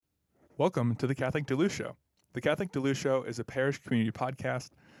Welcome to the Catholic Duluth Show. The Catholic Duluth Show is a parish community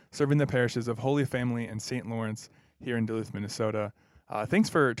podcast serving the parishes of Holy Family and St. Lawrence here in Duluth, Minnesota. Thanks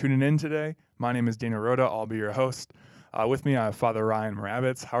for tuning in today. My name is Dana Rhoda. I'll be your host. With me, I have Father Ryan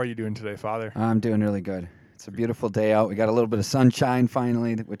Moravitz. How are you doing today, Father? I'm doing really good. It's a beautiful day out. We got a little bit of sunshine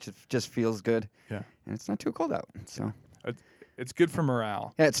finally, which just feels good. Yeah. And it's not too cold out. So It's good for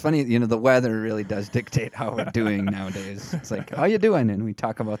morale. yeah, it's funny. The weather really does dictate how we're doing nowadays. It's like, how you doing? And we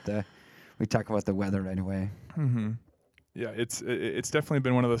talk about the weather right away. Mm-hmm. Yeah, it's definitely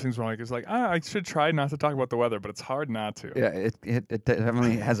been one of those things where I should try not to talk about the weather, but it's hard not to. Yeah, it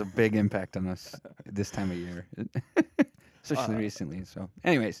definitely has a big impact on us this time of year, especially recently. So,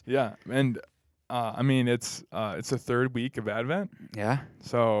 anyways. Yeah, and it's the third week of Advent. Yeah.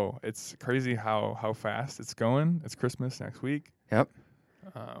 So it's crazy how fast it's going. It's Christmas next week. Yep.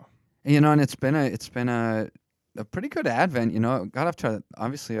 And it's been a pretty good Advent. It got off to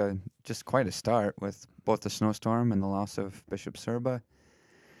obviously just quite a start with both the snowstorm and the loss of Bishop Serba.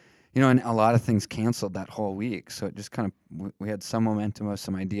 And a lot of things canceled that whole week. So it just kind of we had some momentum of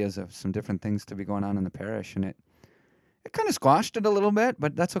some ideas of some different things to be going on in the parish, and it kind of squashed it a little bit,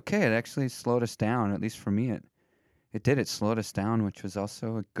 but that's okay. It actually slowed us down, at least for me. It did. It slowed us down, which was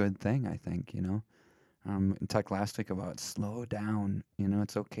also a good thing, I think, We talked last week about slow down.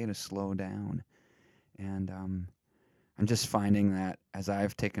 It's okay to slow down. And I'm just finding that as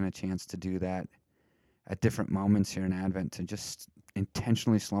I've taken a chance to do that at different moments here in Advent, to just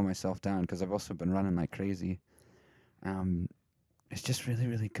intentionally slow myself down, because I've also been running like crazy. It's just really,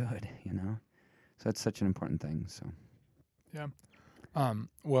 really good, So it's such an important thing, so... Yeah.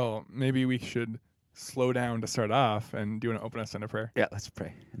 Well, maybe we should slow down to start off. And do you want to open us in a prayer? Yeah, let's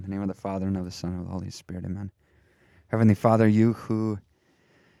pray. In the name of the Father, and of the Son, and of the Holy Spirit, amen. Heavenly Father, you who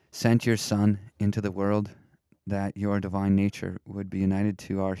sent your Son into the world that your divine nature would be united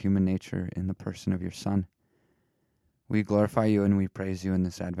to our human nature in the person of your Son, we glorify you and we praise you in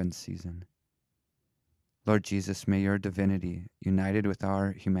this Advent season. Lord Jesus, may your divinity, united with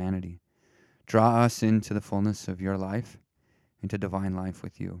our humanity, draw us into the fullness of your life, into divine life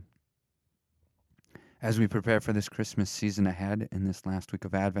with you. As we prepare for this Christmas season ahead in this last week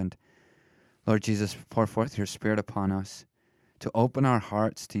of Advent, Lord Jesus, pour forth your Spirit upon us to open our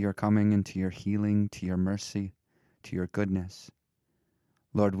hearts to your coming and to your healing, to your mercy, to your goodness.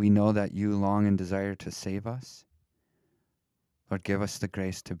 Lord, we know that you long and desire to save us. Lord, give us the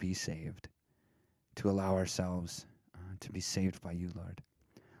grace to be saved, to allow ourselves to be saved by you, Lord.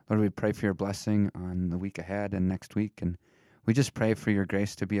 Lord, we pray for your blessing on the week ahead and next week, and we just pray for your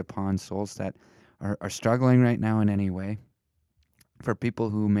grace to be upon souls that are struggling right now in any way, for people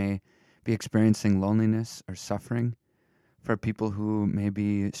who may be experiencing loneliness or suffering, for people who may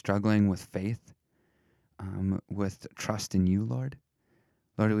be struggling with faith, with trust in you, Lord.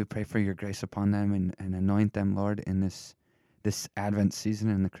 Lord, we pray for your grace upon them and anoint them, Lord, in this Advent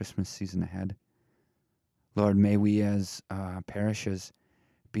season and the Christmas season ahead. Lord, may we as parishes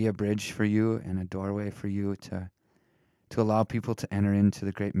be a bridge for you and a doorway for you to allow people to enter into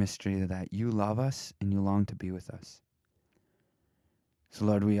the great mystery that you love us and you long to be with us. So,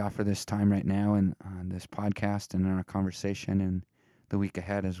 Lord, we offer this time right now and on this podcast and in our conversation and the week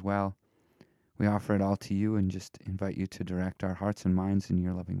ahead as well. We offer it all to you and just invite you to direct our hearts and minds in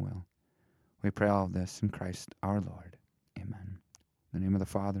your loving will. We pray all of this in Christ our Lord. Amen. In the name of the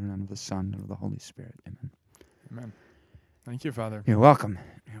Father, and of the Son, and of the Holy Spirit. Amen. Amen. Thank you, Father. You're welcome.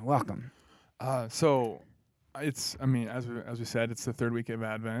 You're welcome. So it's, as we said, it's the third week of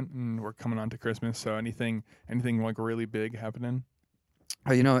Advent, and we're coming on to Christmas. So anything like really big happening?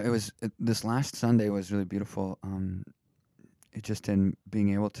 This last Sunday was really beautiful. It just in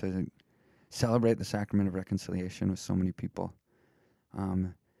being able to celebrate the sacrament of reconciliation with so many people.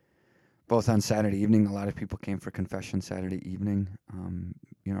 Both on Saturday evening, a lot of people came for confession Saturday evening,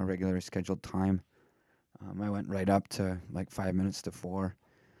 regularly scheduled time. I went right up to like 5 minutes to 4.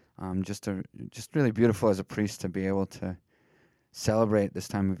 Just really beautiful as a priest to be able to celebrate this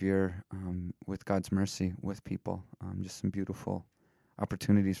time of year with God's mercy with people. Just some beautiful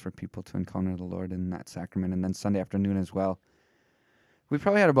opportunities for people to encounter the Lord in that sacrament. And then Sunday afternoon as well, we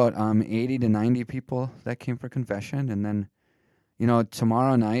probably had about 80 to 90 people that came for confession. And then,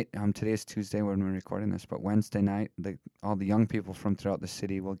 tomorrow night, today is Tuesday when we're recording this, but Wednesday night, all the young people from throughout the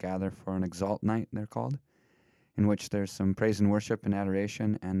city will gather for an Exalt Night, they're called, in which there's some praise and worship and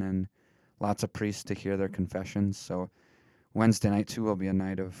adoration, and then lots of priests to hear their confessions. So Wednesday night, too, will be a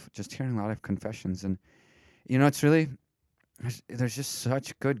night of just hearing a lot of confessions. And, it's really, there's just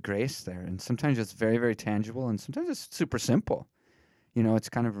such good grace there. And sometimes it's very, very tangible, and sometimes it's super simple. It's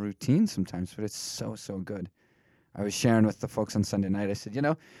kind of routine sometimes, but it's so, so good. I was sharing with the folks on Sunday night. I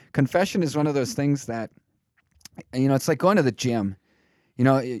said, confession is one of those things that, it's like going to the gym.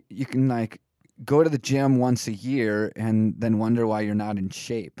 You can like go to the gym once a year and then wonder why you're not in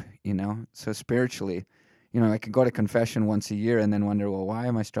shape, So spiritually, I could go to confession once a year and then wonder, well, why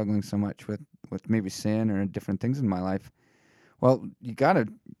am I struggling so much with maybe sin or different things in my life? Well,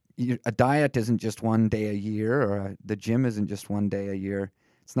 a diet isn't just one day a year, or the gym isn't just one day a year.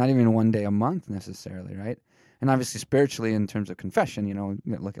 It's not even one day a month necessarily, right? And obviously spiritually, in terms of confession, you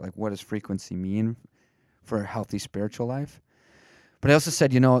look at like, what does frequency mean for a healthy spiritual life? But I also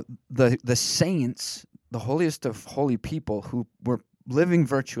said, the saints, the holiest of holy people who were living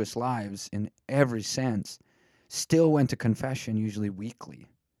virtuous lives in every sense, still went to confession usually weekly.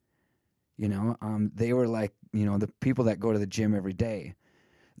 They were like, the people that go to the gym every day.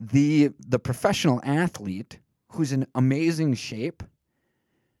 The professional athlete who's in amazing shape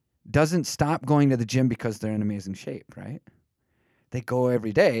doesn't stop going to the gym because they're in amazing shape, right? They go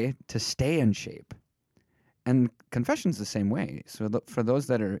every day to stay in shape. And confession's the same way. So for those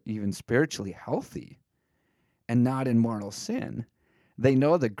that are even spiritually healthy and not in mortal sin, they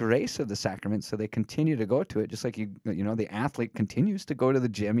know the grace of the sacrament, so they continue to go to it. Just like the athlete continues to go to the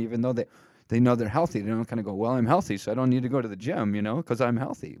gym, even though they know they're healthy. They don't kind of go, well, I'm healthy, so I don't need to go to the gym, because I'm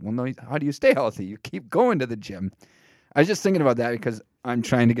healthy. Well, no, how do you stay healthy? You keep going to the gym. I was just thinking about that because I'm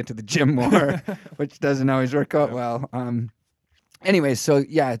trying to get to the gym more, which doesn't always work out well. Anyway, so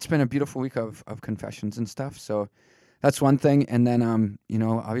yeah, it's been a beautiful week of confessions and stuff. So that's one thing. And then,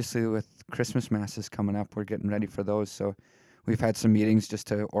 obviously with Christmas masses coming up, we're getting ready for those. So we've had some meetings just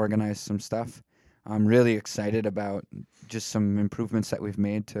to organize some stuff. I'm really excited about just some improvements that we've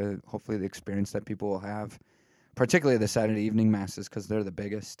made to hopefully the experience that people will have, particularly the Saturday evening masses, because they're the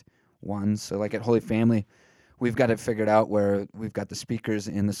biggest ones. So like at Holy Family, we've got it figured out where we've got the speakers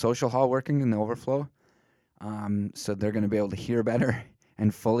in the social hall working in the overflow. So they're going to be able to hear better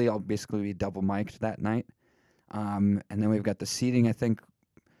and fully. I'll basically be double mic'd that night. And then we've got the seating. I think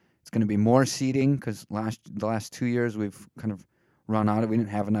it's going to be more seating because the last 2 years we've kind of run out of. We didn't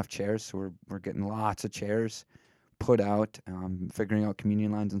have enough chairs, so we're getting lots of chairs put out, figuring out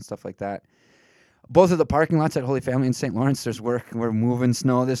communion lines and stuff like that. Both of the parking lots at Holy Family in St. Lawrence, there's work. We're moving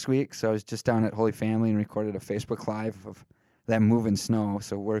snow this week, so I was just down at Holy Family and recorded a Facebook Live of them moving snow.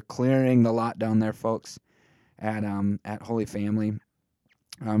 So we're clearing the lot down there, folks, at Holy Family.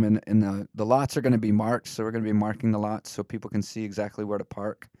 And the lots are going to be marked, so we're going to be marking the lots so people can see exactly where to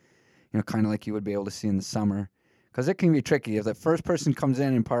park, kind of like you would be able to see in the summer. Because it can be tricky. If the first person comes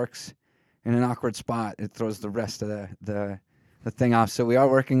in and parks in an awkward spot, it throws the rest of the thing off. So we are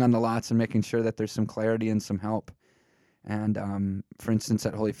working on the lots and making sure that there's some clarity and some help. And for instance,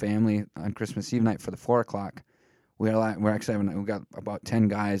 at Holy Family on Christmas Eve night for the 4 o'clock, we've got about 10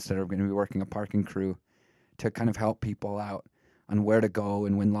 guys that are going to be working a parking crew to kind of help people out on where to go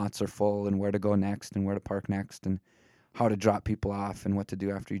and when lots are full and where to go next and where to park next and how to drop people off and what to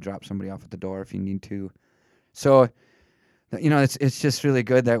do after you drop somebody off at the door if you need to. So, it's just really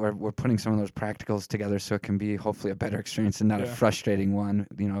good that we're putting some of those practicals together so it can be hopefully a better experience and not a frustrating one.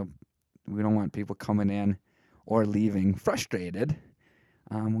 We don't want people coming in or leaving frustrated.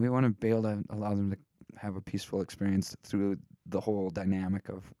 We want to be able to allow them to have a peaceful experience through the whole dynamic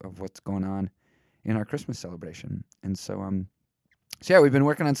of what's going on in our Christmas celebration. And so yeah, we've been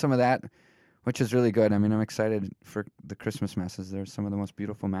working on some of that, which is really good. I mean, I'm excited for the Christmas masses. They're some of the most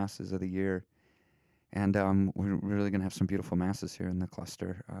beautiful masses of the year. And we're really going to have some beautiful masses here in the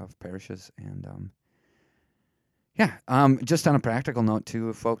cluster of parishes. And just on a practical note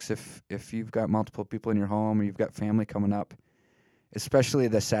too, folks, if you've got multiple people in your home or you've got family coming up, especially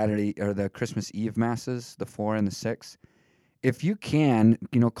the Saturday or the Christmas Eve masses, the 4 and the 6, if you can,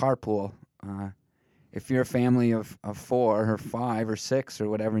 carpool. If you're a family of 4 or 5 or 6 or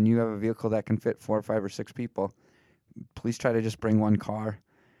whatever, and you have a vehicle that can fit 4 or 5 or 6 people, please try to just bring one car.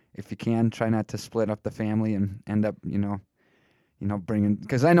 If you can, try not to split up the family and end up, bringing.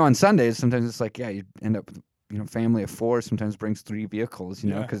 Because I know on Sundays sometimes it's like, you end up, family of 4 sometimes brings 3 vehicles,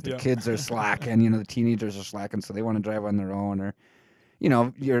 because the kids are slacking, the teenagers are slacking, so they want to drive on their own, or,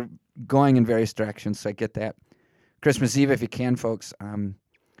 you're going in various directions. So I get that. Christmas Eve, if you can, folks,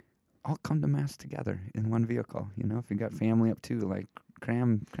 all come to Mass together in one vehicle. If you got family up too, like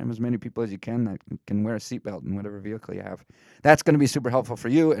cram as many people as you can that can wear a seatbelt in whatever vehicle you have. That's going to be super helpful for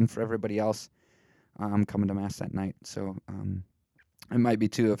you and for everybody else coming to Mass that night. So it might be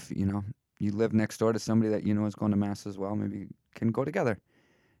too if you live next door to somebody that is going to Mass as well. Maybe you can go together.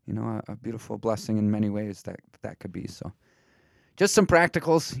 A beautiful blessing in many ways that could be. So just some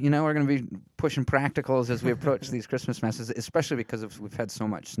practicals. We're going to be pushing practicals as we approach these Christmas Masses, especially because we've had so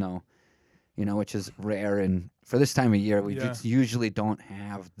much snow. which is rare. And for this time of year, we Yeah. just usually don't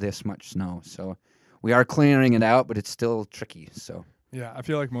have this much snow. So we are clearing it out, but it's still tricky. So Yeah, I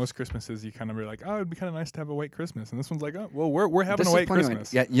feel like most Christmases you kind of be like, oh, it'd be kind of nice to have a white Christmas, and this one's like, oh, well, we're having this a is white plenty of-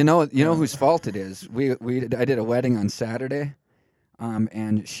 Christmas. Yeah, you know Yeah. whose fault it is. I did a wedding on Saturday,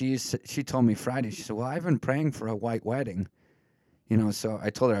 and she told me Friday. She said, "Well, I've been praying for a white wedding." So I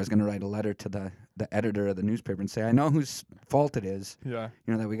told her I was going to write a letter to the editor of the newspaper and say, I know whose fault it is, Yeah.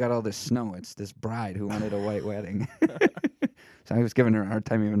 that we got all this snow. It's this bride who wanted a white wedding. So I was giving her a hard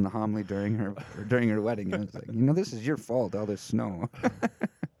time even in the homily during her wedding. I was like, this is your fault, all this snow.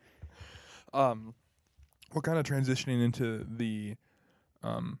 We're kind of transitioning into the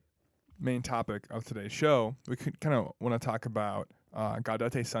main topic of today's show. We could kind of want to talk about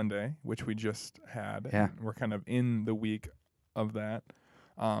Gaudete Sunday, which we just had. Yeah. And we're kind of in the week of that.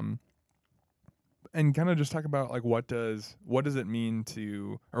 And kind of just talk about like what does it mean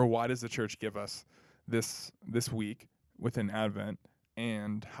to, or why does the church give us this week within Advent,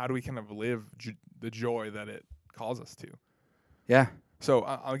 and how do we kind of live the joy that it calls us to? Yeah. So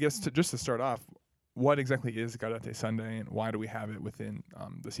I guess just to start off, what exactly is Gaudete Sunday, and why do we have it within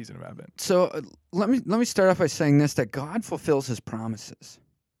the season of Advent? So let me start off by saying this, that God fulfills his promises.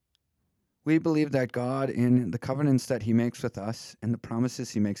 We believe that God, in the covenants that he makes with us and the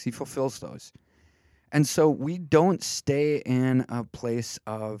promises he makes, he fulfills those. And so we don't stay in a place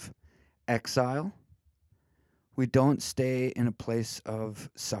of exile. We don't stay in a place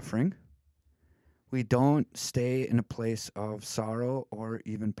of suffering. We don't stay in a place of sorrow or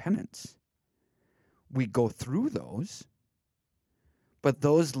even penance. We go through those, but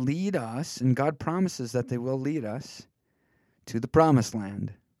those lead us, and God promises that they will lead us to the promised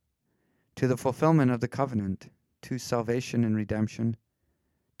land, to the fulfillment of the covenant, to salvation and redemption,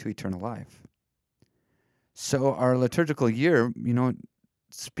 to eternal life. So our liturgical year,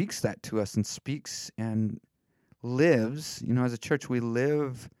 speaks that to us and speaks and lives, as a church, we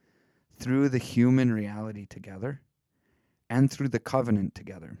live through the human reality together and through the covenant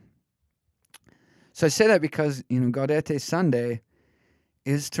together. So I say that because, Gaudete Sunday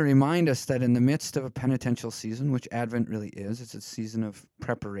is to remind us that in the midst of a penitential season, which Advent really is, it's a season of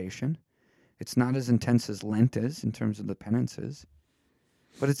preparation. It's not as intense as Lent is in terms of the penances,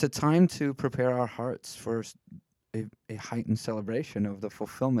 but it's a time to prepare our hearts for a heightened celebration of the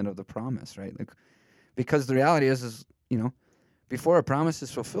fulfillment of the promise, right? Because the reality is, before a promise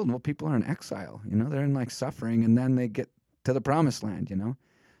is fulfilled, well, people are in exile, they're in suffering, and then they get to the promised land,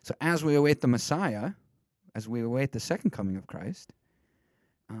 So as we await the Messiah, as we await the second coming of Christ,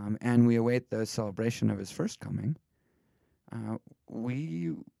 and we await the celebration of his first coming,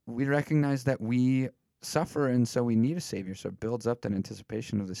 we recognize that we suffer, and so we need a Savior. So it builds up that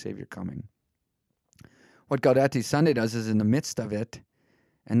anticipation of the Savior coming. What Gaudete Sunday does is in the midst of it,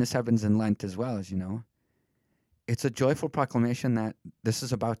 and this happens in Lent as well, as you know, it's a joyful proclamation that this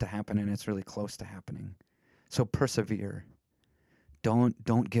is about to happen and it's really close to happening. So persevere.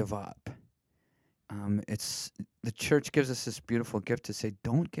 Don't give up. The church gives us this beautiful gift to say,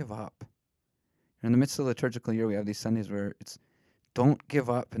 don't give up. In the midst of the liturgical year, we have these Sundays where it's don't give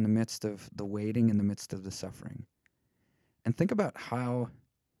up in the midst of the waiting, in the midst of the suffering. And think about how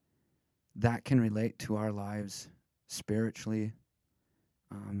that can relate to our lives spiritually,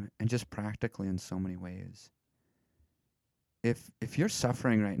 and just practically in so many ways. If you're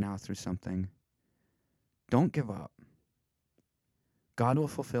suffering right now through something, don't give up. God will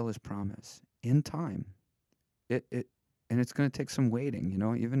fulfill his promise in time. And it's going to take some waiting,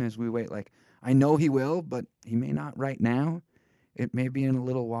 even as we wait. I know he will, but he may not right now. It may be in a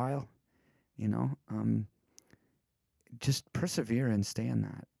little while, just persevere and stay in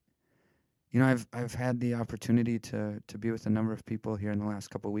that. I've had the opportunity to be with a number of people here in the last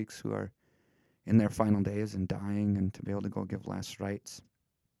couple of weeks who are in their final days and dying, and to be able to go give last rites.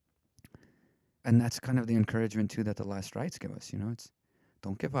 And that's kind of the encouragement too that the last rites give us. It's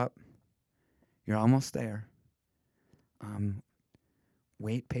don't give up. You're almost there.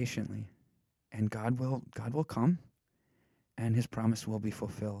 Wait patiently, and God will come, and his promise will be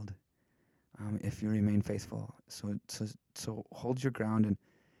fulfilled if you remain faithful. So hold your ground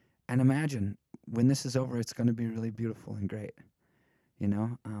and imagine when this is over, it's going to be really beautiful and great.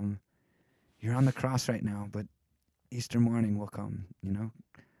 You're on the cross right now, but Easter morning will come.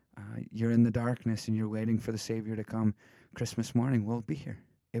 You're in the darkness and you're waiting for the Savior to come. Christmas morning will be here.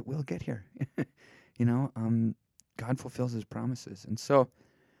 It will get here. God fulfills his promises. And so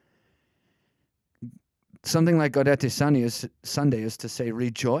something like Gaudete Sunday is to say,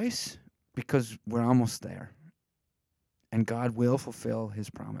 rejoice because we're almost there. And God will fulfill his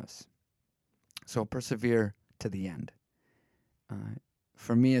promise. So persevere to the end.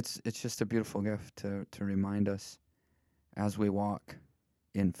 for me, it's just a beautiful gift to remind us as we walk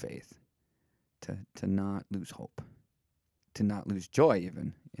in faith to not lose hope, to not lose joy,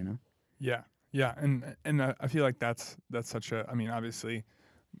 even. Yeah, yeah, and I feel like that's such a. I mean, obviously,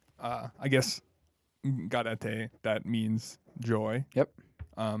 I guess garete, that means joy. Yep.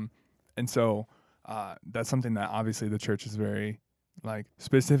 And so that's something that obviously the church is very like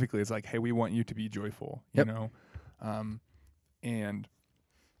specifically. It's like, hey, we want you to be joyful. Yep. And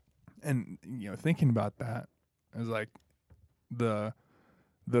thinking about that is like the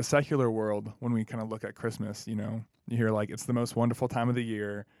secular world. When we kind of look at Christmas, you hear like it's the most wonderful time of the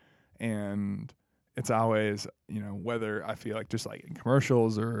year, and it's always whether I feel like just like in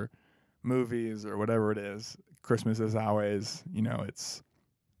commercials or movies or whatever it is, Christmas is always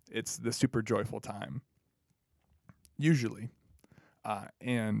it's the super joyful time usually, but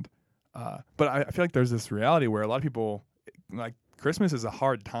I feel like there's this reality where a lot of people like Christmas is a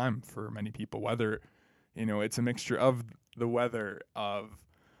hard time for many people, whether it's a mixture of the weather of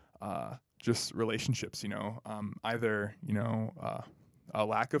just relationships, either a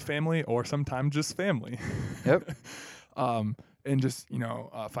lack of family or sometimes just family. Yep. And just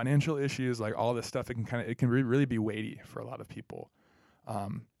financial issues, like all this stuff, it can really be weighty for a lot of people,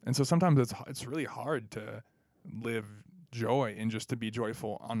 and so sometimes it's really hard to live joy and just to be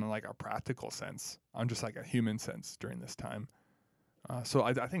joyful on like a practical sense, on just like a human sense during this time. So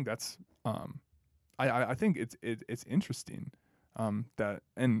I think that's I think it's interesting that,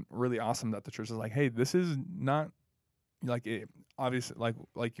 and really awesome that the church is like, hey, this is not like it, obviously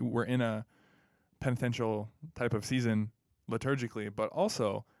like we're in a penitential type of season liturgically, but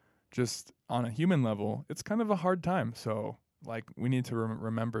also just on a human level, it's kind of a hard time. So like we need to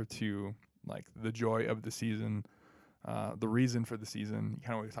remember to like the joy of the season, the reason for the season,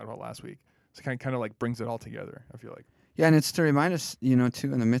 kind of what we talked about last week. So kind of like brings it all together, I feel like. Yeah, and it's to remind us,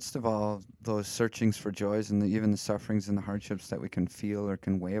 too, in the midst of all those searchings for joys and even the sufferings and the hardships that we can feel or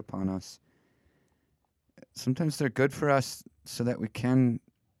can weigh upon us, sometimes they're good for us so that we can,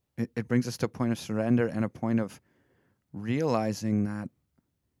 it brings us to a point of surrender and a point of realizing that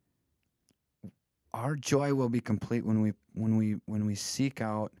our joy will be complete when we seek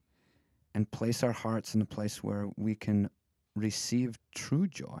out and place our hearts in a place where we can receive true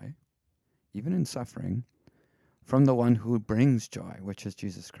joy, even in suffering, from the one who brings joy, which is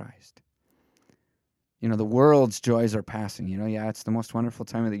Jesus Christ. The world's joys are passing. It's the most wonderful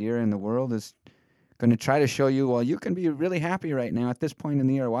time of the year, and the world is going to try to show you, well, you can be really happy right now at this point in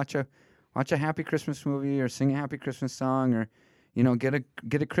the year. Watch a happy Christmas movie, or sing a happy Christmas song, or get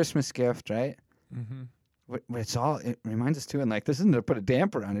a Christmas gift, right? Mm-hmm. But it reminds us too, and like this isn't to put a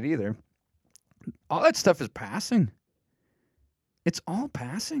damper on it either. All that stuff is passing. It's all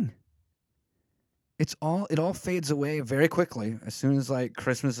passing. It all fades away very quickly as soon as like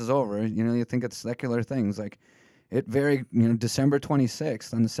Christmas is over. You think it's secular things like it very December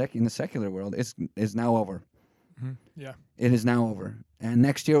 26th in the secular world is now over. Mm-hmm. Yeah, it is now over, and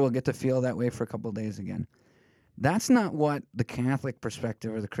next year we'll get to feel that way for a couple of days again. That's not what the Catholic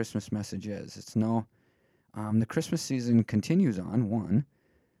perspective or the Christmas message is. It's no, the Christmas season continues on, one,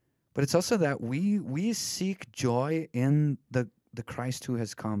 but it's also that we seek joy in the Christ who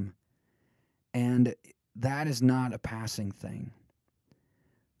has come, and that is not a passing thing.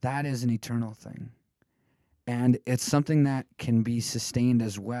 That is an eternal thing, and it's something that can be sustained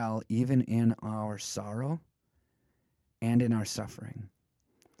as well, even in our sorrow and in our suffering.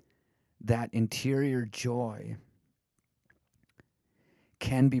 That interior joy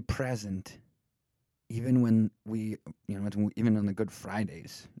can be present even when we, even on the Good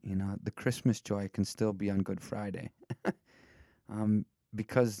Fridays, the Christmas joy can still be on Good Friday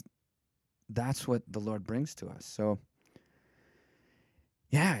because that's what the Lord brings to us. So,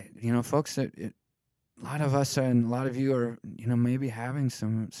 yeah, folks, a lot of us and a lot of you are, maybe having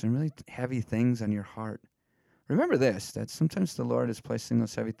some really heavy things on your heart. Remember this, that sometimes the Lord is placing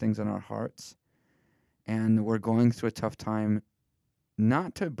those heavy things on our hearts, and we're going through a tough time,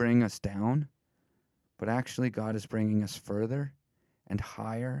 not to bring us down, but actually God is bringing us further and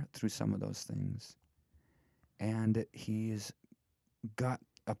higher through some of those things. And He's got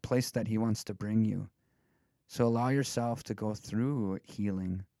a place that He wants to bring you. So allow yourself to go through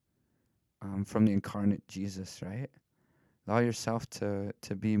healing from the incarnate Jesus, right? Allow yourself to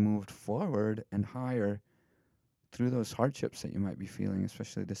be moved forward and higher through those hardships that you might be feeling,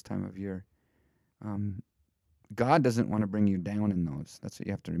 especially this time of year. God doesn't want to bring you down in those. That's what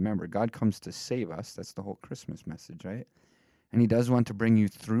you have to remember. God comes to save us. That's the whole Christmas message, right? And He does want to bring you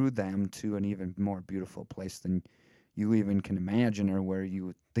through them to an even more beautiful place than you even can imagine or where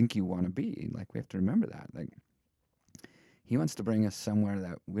you think you want to be. Like, we have to remember that. Like, He wants to bring us somewhere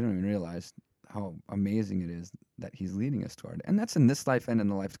that we don't even realize how amazing it is that he's leading us toward. And that's in this life and in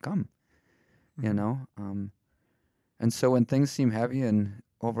the life to come, you Mhm. know? And so when things seem heavy and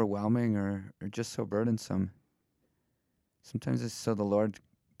overwhelming or just so burdensome, sometimes it's so the Lord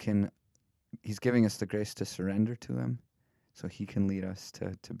he's giving us the grace to surrender to him so he can lead us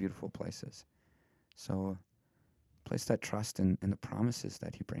to beautiful places. So place that trust in the promises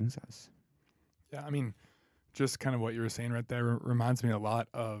that he brings us. Yeah, I mean, just kind of what you were saying right there reminds me a lot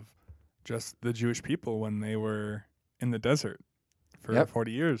of just the Jewish people when they were in the desert for Yep.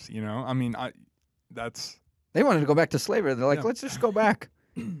 40 years, you know? I mean, that's They wanted to go back to slavery. They're like, Yeah. let's just go back.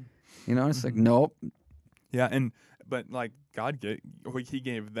 You know, it's like, Mhm. nope. Yeah, but like he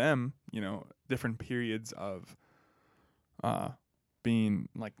gave them, different periods of being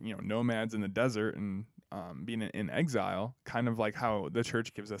like, nomads in the desert and being in exile, kind of like how the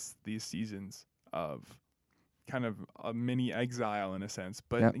church gives us these seasons of kind of a mini exile in a sense.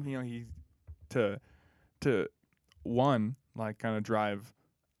 But Yep. he to to one like kind of drive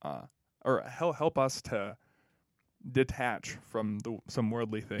or help us to detach from some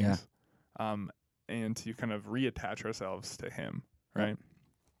worldly things, and to kind of reattach ourselves to Him, Yep. right?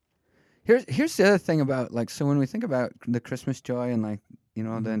 Here's the other thing about like, so when we think about the Christmas joy and like, the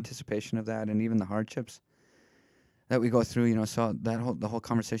Mhm. anticipation of that and even the hardships that we go through, so the whole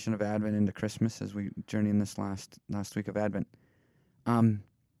conversation of Advent into Christmas as we journey in this last week of Advent. One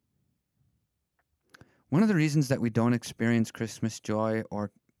of the reasons that we don't experience Christmas joy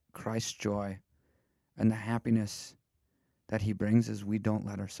or Christ's joy and the happiness that he brings is we don't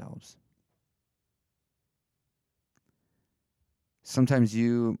let ourselves. Sometimes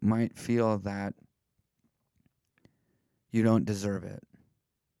you might feel that you don't deserve it,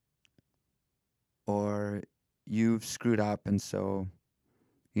 or you've screwed up, and so,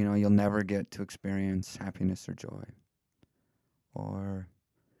 you'll never get to experience happiness or joy, or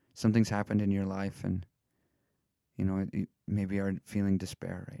something's happened in your life and, you maybe are feeling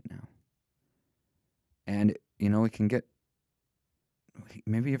despair right now. And, we can get,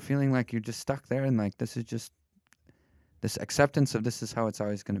 maybe you're feeling like you're just stuck there and like this is just this acceptance of this is how it's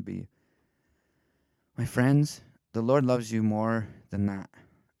always going to be. My friends, the Lord loves you more than that.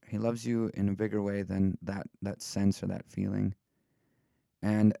 He loves you in a bigger way than that sense or that feeling.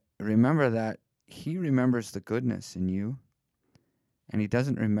 And remember that he remembers the goodness in you, and he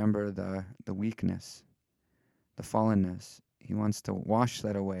doesn't remember the weakness, the fallenness. He wants to wash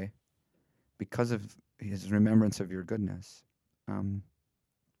that away because of his remembrance of your goodness.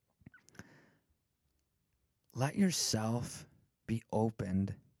 Let yourself be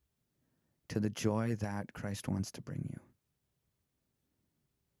opened to the joy that Christ wants to bring you.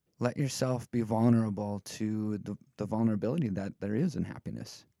 Let yourself be vulnerable to the vulnerability that there is in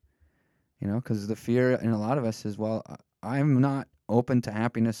happiness. Because the fear in a lot of us is, well, I'm not open to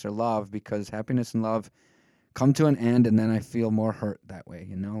happiness or love because happiness and love come to an end and then I feel more hurt that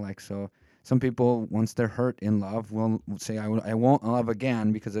way, like, so some people, once they're hurt in love, will say, I won't love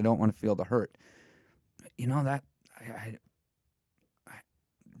again because I don't want to feel the hurt. That I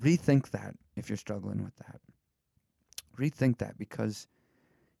rethink that if you're struggling with that. Rethink that because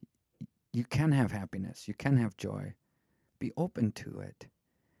you can have happiness, you can have joy. Be open to it.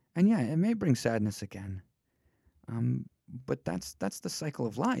 And yeah, it may bring sadness again. But that's the cycle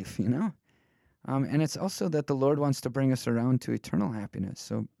of life, And it's also that the Lord wants to bring us around to eternal happiness.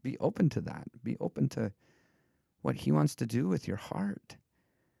 So be open to that. Be open to what he wants to do with your heart.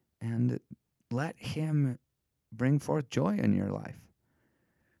 And let him bring forth joy in your life.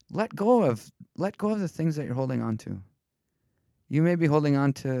 Let go of the things that you're holding on to. You may be holding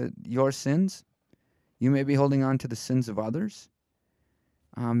on to your sins. You may be holding on to the sins of others.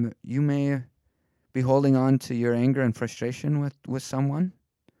 You may be holding on to your anger and frustration with someone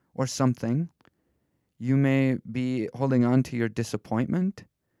or something. You may be holding on to your disappointment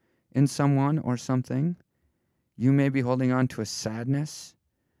in someone or something. You may be holding on to a sadness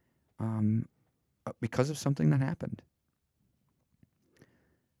because of something that happened.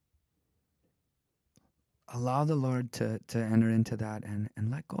 Allow the Lord to enter into that and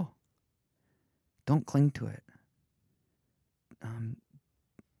let go. Don't cling to it.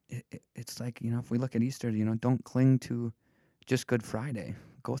 It's like, if we look at Easter, don't cling to just Good Friday.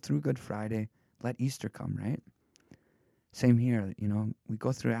 Go through Good Friday. Let Easter come, right? Same here, we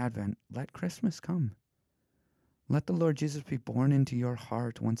go through Advent. Let Christmas come. Let the Lord Jesus be born into your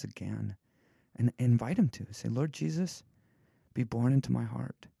heart once again. And invite him to. Say, Lord Jesus, be born into my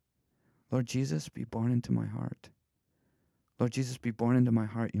heart. Lord Jesus, be born into my heart. Lord Jesus, be born into my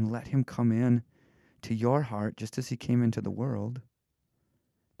heart. Let him come in to your heart just as he came into the world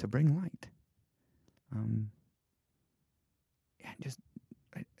to bring light. yeah, just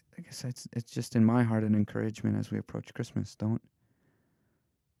I guess it's just in my heart an encouragement as we approach Christmas. Don't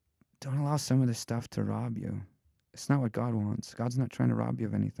allow some of this stuff to rob you. It's not what God wants. God's not trying to rob you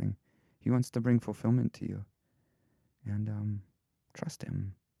of anything. He wants to bring fulfillment to you. And trust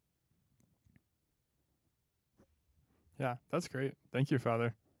him. Yeah, that's great. Thank you,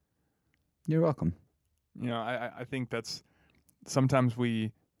 Father. You're welcome. I think that's sometimes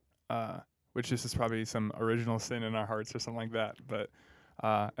we, which this is probably some original sin in our hearts or something like that, but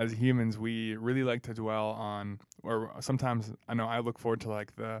as humans, we really like to dwell on, or sometimes I know I look forward to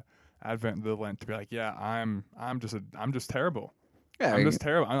like the Advent, the Lent, to be like, yeah, I'm just terrible. Yeah, I'm just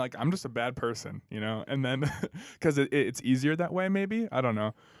terrible. I'm just a bad person, and then because it's easier that way, maybe, I don't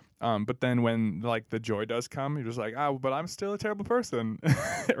know. But then when like the joy does come, you're just like, but I'm still a terrible person,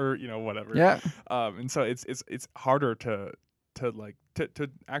 or whatever. yeah, And so it's harder to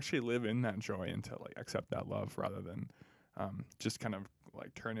actually live in that joy and to like accept that love rather than just kind of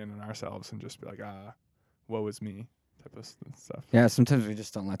like turn in on ourselves and just be like, woe is me type of stuff. yeah. Sometimes we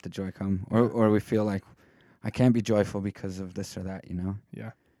just don't let the joy come, or we feel like I can't be joyful because of this or that.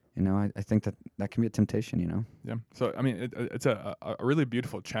 Yeah. I think that can be a temptation. Yeah. So I mean, it's a really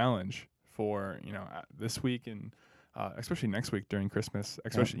beautiful challenge for this week and especially next week during Christmas,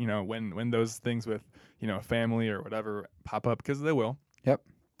 especially when those things with family or whatever pop up, because they will. Yep.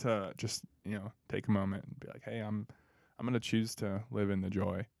 To just take a moment and be like, hey, I'm going to choose to live in the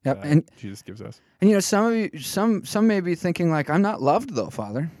joy Yep. that And Jesus gives us. And some of you, some may be thinking like, I'm not loved though,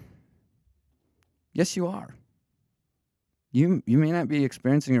 Father. Yes, you are. You may not be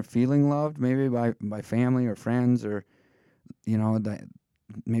experiencing or feeling loved, maybe by family or friends, or that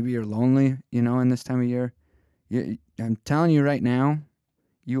maybe you're lonely, in this time of year. I'm telling you right now,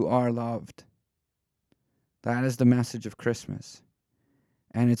 you are loved. That is the message of Christmas.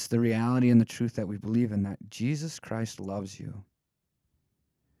 And it's the reality and the truth that we believe in, that Jesus Christ loves you.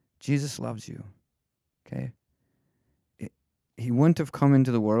 Jesus loves you. Okay? He wouldn't have come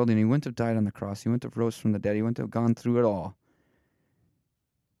into the world, and he wouldn't have died on the cross. He wouldn't have rose from the dead. He wouldn't have gone through it all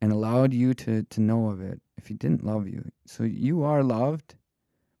and allowed you to know of it if he didn't love you. So you are loved.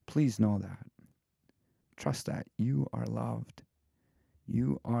 Please know that. Trust that. You are loved.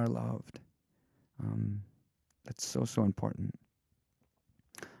 You are loved. That's so, so important.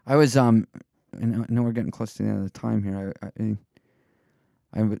 I was, I know we're getting close to the end of the time here.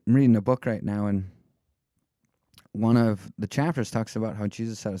 I'm reading a book right now, and one of the chapters talks about how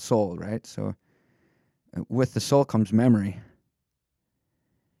Jesus had a soul, right? So with the soul comes memory.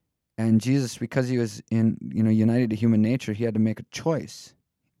 And Jesus, because he was united to human nature, he had to make a choice.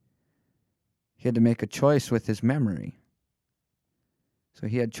 He had to make a choice with his memory. So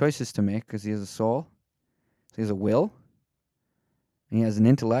he had choices to make because he has a soul. So he has a will. And he has an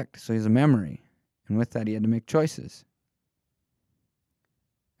intellect, so he has a memory. And with that, he had to make choices.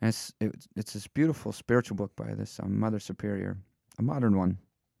 And it's this beautiful spiritual book by this Mother Superior, a modern one.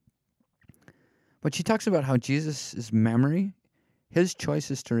 But she talks about how Jesus' memory, his choice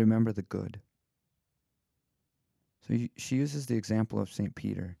is to remember the good. So she uses the example of St.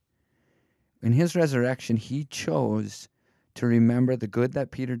 Peter. In his resurrection, he chose to remember the good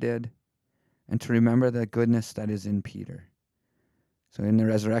that Peter did and to remember the goodness that is in Peter. So in the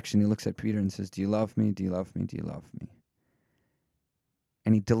resurrection, he looks at Peter and says, do you love me? Do you love me? Do you love me?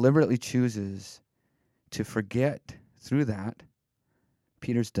 And he deliberately chooses to forget through that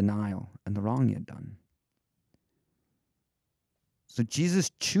Peter's denial and the wrong he had done. So Jesus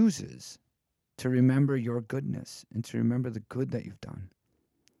chooses to remember your goodness and to remember the good that you've done.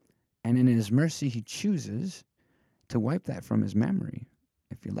 And in his mercy, he chooses to wipe that from his memory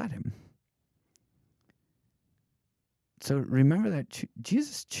if you let him. So remember that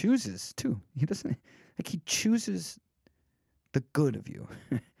Jesus chooses too. He doesn't, he chooses the good of you.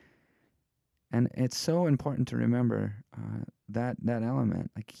 And it's so important to remember that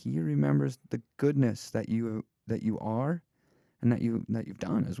element. Like he remembers the goodness that you are and that you've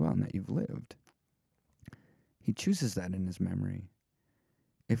done as well and that you've lived. He chooses that in his memory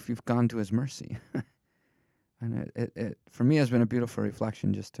if you've gone to his mercy. And it for me has been a beautiful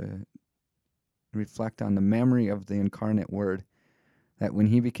reflection just to reflect on the memory of the incarnate Word, that when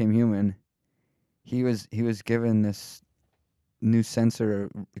he became human, he was given this new sense or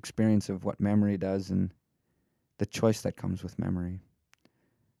experience of what memory does and the choice that comes with memory.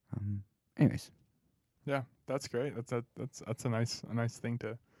 Anyways. Yeah, that's great. That's a nice thing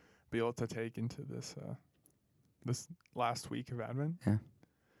to be able to take into this this last week of Advent. Yeah.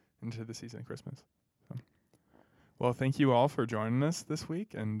 Into the season of Christmas. So. Well, thank you all for joining us this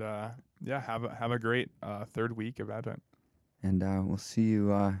week, and have a great third week of Advent. And we'll see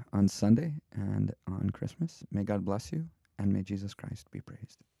you on Sunday and on Christmas. May God bless you, and may Jesus Christ be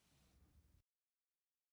praised.